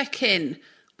you check in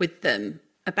with them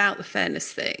about the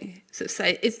fairness thing? So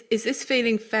say, is this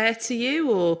feeling fair to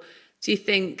you, or do you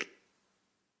think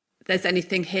there's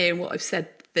anything here in what I've said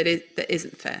that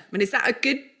isn't fair? I mean, is that a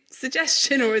good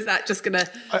suggestion, or is that just going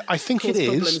to I think it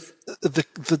is.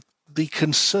 The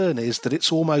concern is that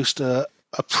it's almost a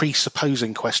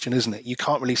presupposing question, isn't it? You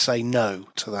can't really say no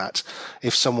to that.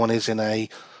 If someone is in a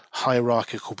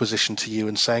hierarchical position to you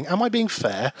and saying, am I being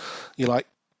fair? You're like,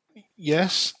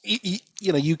 yes.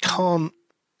 You can't.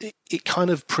 It kind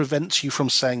of prevents you from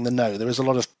saying the no. There is a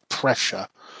lot of pressure.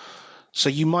 So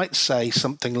you might say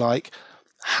something like,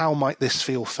 how might this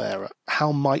feel fairer?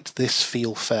 How might this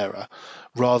feel fairer?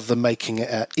 Rather than making it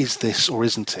a, is this or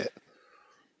isn't it?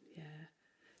 Yeah.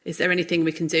 Is there anything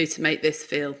we can do to make this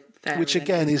feel fair? Which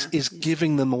again is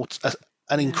giving them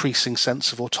an increasing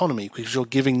sense of autonomy, because you're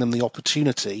giving them the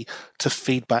opportunity to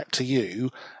feed back to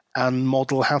you and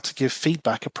model how to give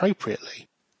feedback appropriately.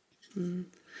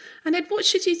 And Ed, what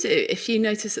should you do if you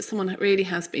notice that someone really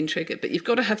has been triggered, but you've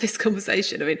got to have this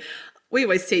conversation? I mean, we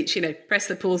always teach, press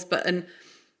the pause button,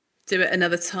 do it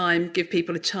another time, give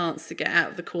people a chance to get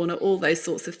out of the corner, all those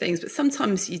sorts of things. But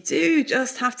sometimes you do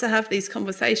just have to have these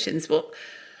conversations. What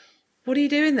do you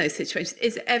do in those situations?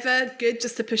 Is it ever good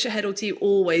just to push ahead, or do you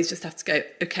always just have to go,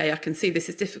 okay, I can see this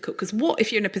is difficult? Because what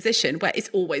if you're in a position where it's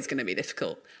always going to be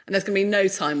difficult and there's going to be no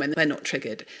time when they're not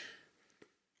triggered?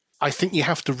 I think you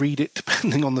have to read it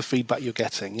depending on the feedback you're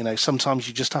getting. Sometimes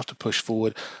you just have to push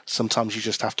forward. Sometimes you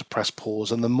just have to press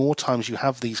pause. And the more times you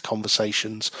have these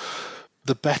conversations,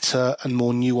 the better and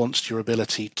more nuanced your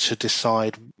ability to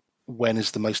decide when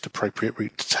is the most appropriate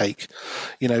route to take.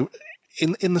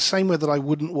 In the same way that I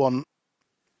wouldn't want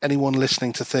anyone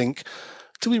listening to think,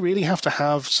 do we really have to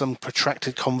have some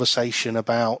protracted conversation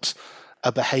about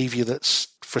a behavior that's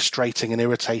frustrating and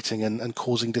irritating and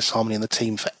causing disharmony in the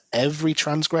team for every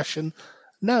transgression?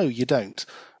 No, you don't.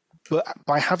 But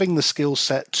by having the skill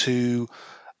set to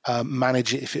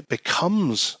manage it if it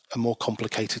becomes a more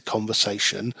complicated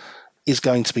conversation is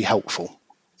going to be helpful.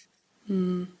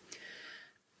 And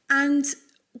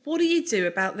what do you do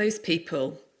about those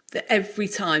people that every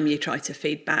time you try to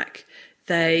feed back,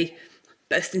 they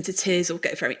burst into tears or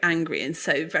get very angry, and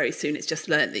so very soon it's just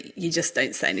learned that you just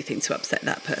don't say anything to upset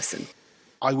that person?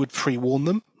 I would pre-warn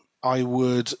them. I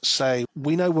would say,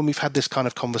 we know when we've had this kind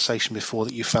of conversation before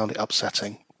that you found it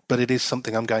upsetting, but it is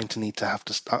something I'm going to need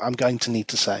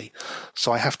to say.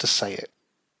 So I have to say it.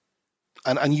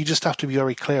 And you just have to be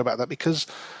very clear about that, because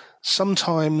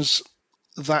sometimes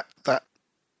that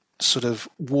sort of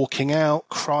walking out,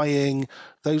 crying,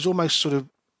 those almost sort of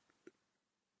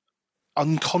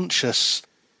unconscious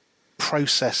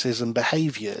processes and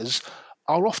behaviors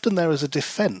are often there as a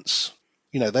defense.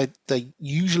 They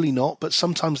usually not, but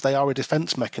sometimes they are a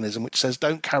defense mechanism which says,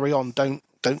 don't carry on,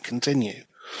 don't continue.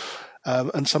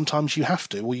 And sometimes you have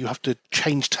to, or you have to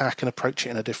change tack and approach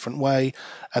it in a different way.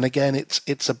 And again,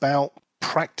 it's about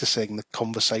practicing the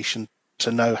conversation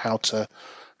to know how to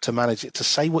manage it, to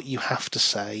say what you have to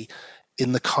say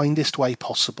in the kindest way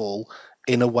possible,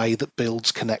 in a way that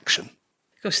builds connection.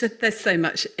 Gosh, there's so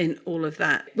much in all of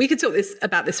that. We could talk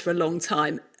about this for a long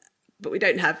time, but we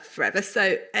don't have forever.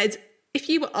 So, Ed, if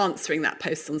you were answering that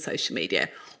post on social media,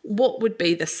 what would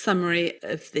be the summary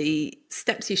of the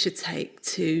steps you should take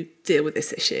to deal with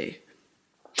this issue?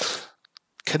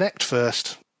 Connect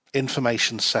first,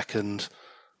 information second,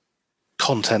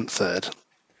 content third.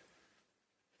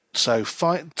 So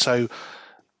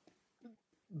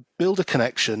build a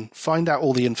connection, find out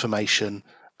all the information,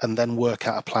 and then work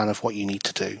out a plan of what you need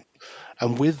to do.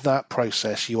 And with that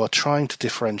process, you are trying to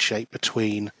differentiate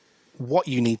between what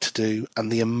you need to do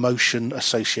and the emotion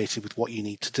associated with what you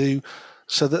need to do,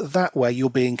 so that way you're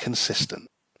being consistent.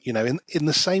 In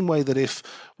the same way that if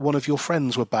one of your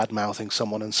friends were bad-mouthing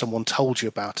someone and someone told you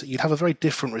about it, you'd have a very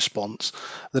different response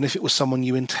than if it was someone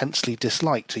you intensely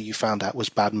disliked who you found out was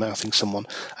bad-mouthing someone.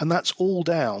 And that's all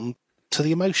down to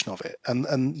the emotion of it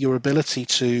and your ability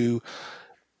to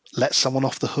let someone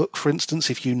off the hook, for instance,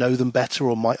 if you know them better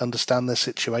or might understand their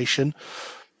situation.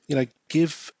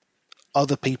 Give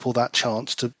other people that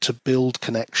chance to build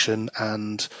connection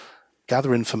and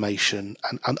gather information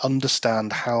and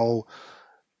understand how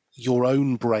your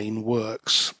own brain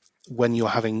works when you're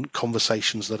having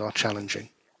conversations that are challenging.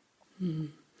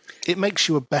 It makes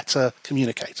you a better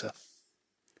communicator,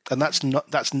 and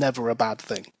that's never a bad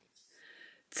thing.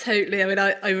 Totally. I mean,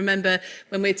 I remember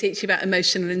when we were teaching about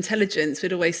emotional intelligence,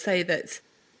 we'd always say that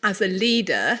as a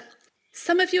leader,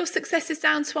 some of your success is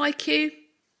down to IQ,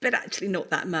 but actually not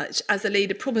that much. As a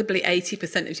leader, probably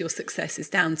 80% of your success is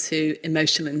down to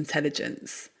emotional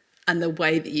intelligence and the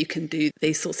way that you can do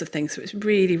these sorts of things. So it's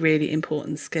really, really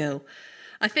important skill.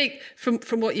 I think from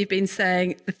what you've been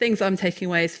saying, the things I'm taking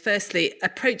away is, firstly,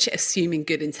 approach it assuming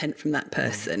good intent from that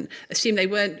person. Assume they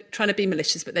weren't trying to be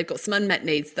malicious, but they've got some unmet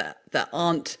needs that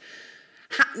aren't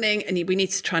happening, and we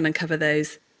need to try and uncover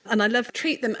those. And I love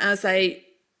treat them as a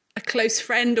close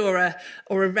friend or a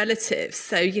relative.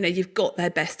 So, you've got their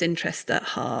best interest at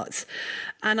heart.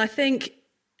 And I think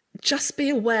just be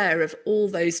aware of all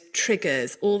those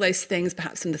triggers, all those things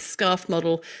perhaps in the SCARF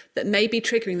model that may be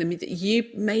triggering them that you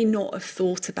may not have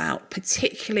thought about,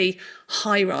 particularly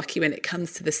hierarchy when it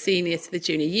comes to the senior to the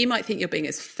junior. You might think you're being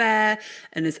as fair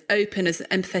and as open, as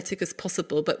empathetic as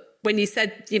possible. But when you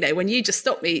said, when you just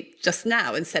stopped me just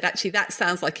now and said, actually, that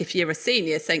sounds like if you're a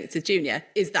senior saying it's a junior,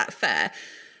 is that fair?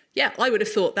 Yeah, I would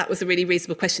have thought that was a really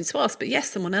reasonable question to ask. But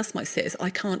yes, someone else might say, I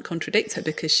can't contradict her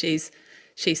because she's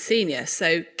senior.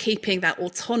 So keeping that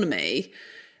autonomy,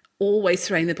 always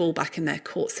throwing the ball back in their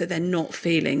court so they're not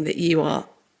feeling that you are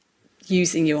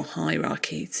using your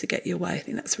hierarchy to get your way. I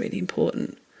think that's really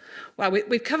important. Wow,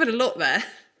 we've covered a lot there.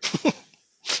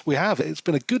 We have. It's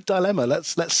been a good dilemma.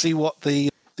 Let's see what the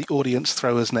audience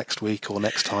throw us next week or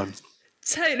next time.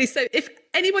 Totally. So if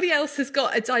anybody else has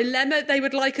got a dilemma they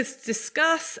would like us to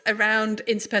discuss around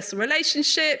interpersonal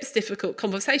relationships, difficult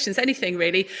conversations, anything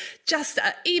really, just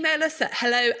email us at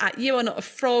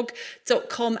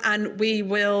hello@youarenotafrog.com and we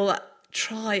will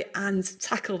try and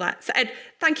tackle that. So Ed,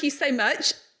 thank you so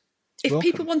much. If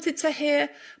people wanted to hear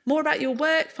more about your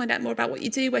work, find out more about what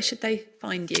you do, where should they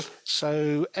find you?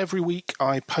 So every week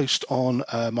I post on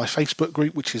my Facebook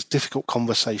group, which is Difficult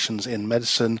Conversations in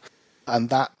Medicine,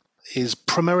 and that is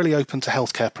primarily open to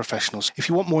healthcare professionals. If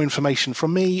you want more information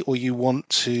from me, or you want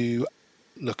to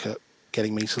look at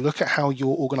getting me to look at how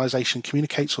your organisation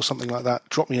communicates or something like that,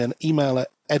 drop me an email at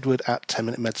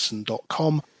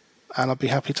edward@10minutemedicine.com and I'd be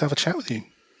happy to have a chat with you.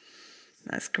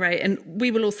 That's great. And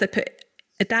we will also put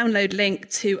a download link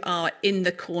to our In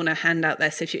the Corner handout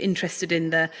there. So if you're interested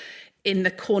in the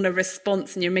corner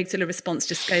response and your amygdala response,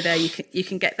 just go there. You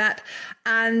can get that.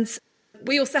 And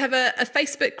we also have a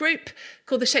Facebook group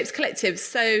called the Shapes Collective.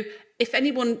 So if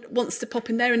anyone wants to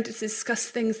pop in there and discuss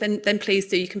things, then please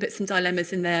do. You can put some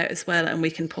dilemmas in there as well, and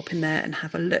we can pop in there and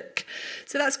have a look.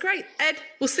 So that's great. Ed,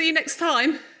 we'll see you next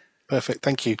time. Perfect.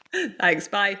 Thank you. Thanks.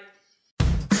 Bye.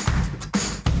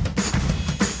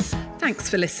 Thanks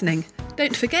for listening.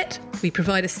 Don't forget, we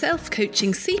provide a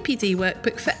self-coaching CPD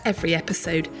workbook for every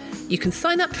episode. You can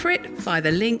sign up for it via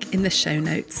the link in the show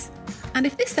notes. And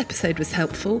if this episode was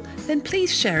helpful, then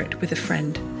please share it with a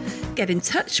friend. Get in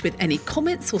touch with any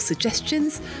comments or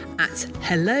suggestions at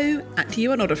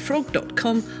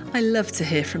hello@youarenotafrog.com. I love to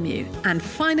hear from you. And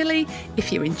finally,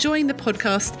 if you're enjoying the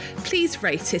podcast, please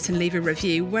rate it and leave a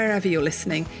review wherever you're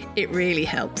listening. It really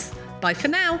helps. Bye for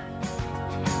now.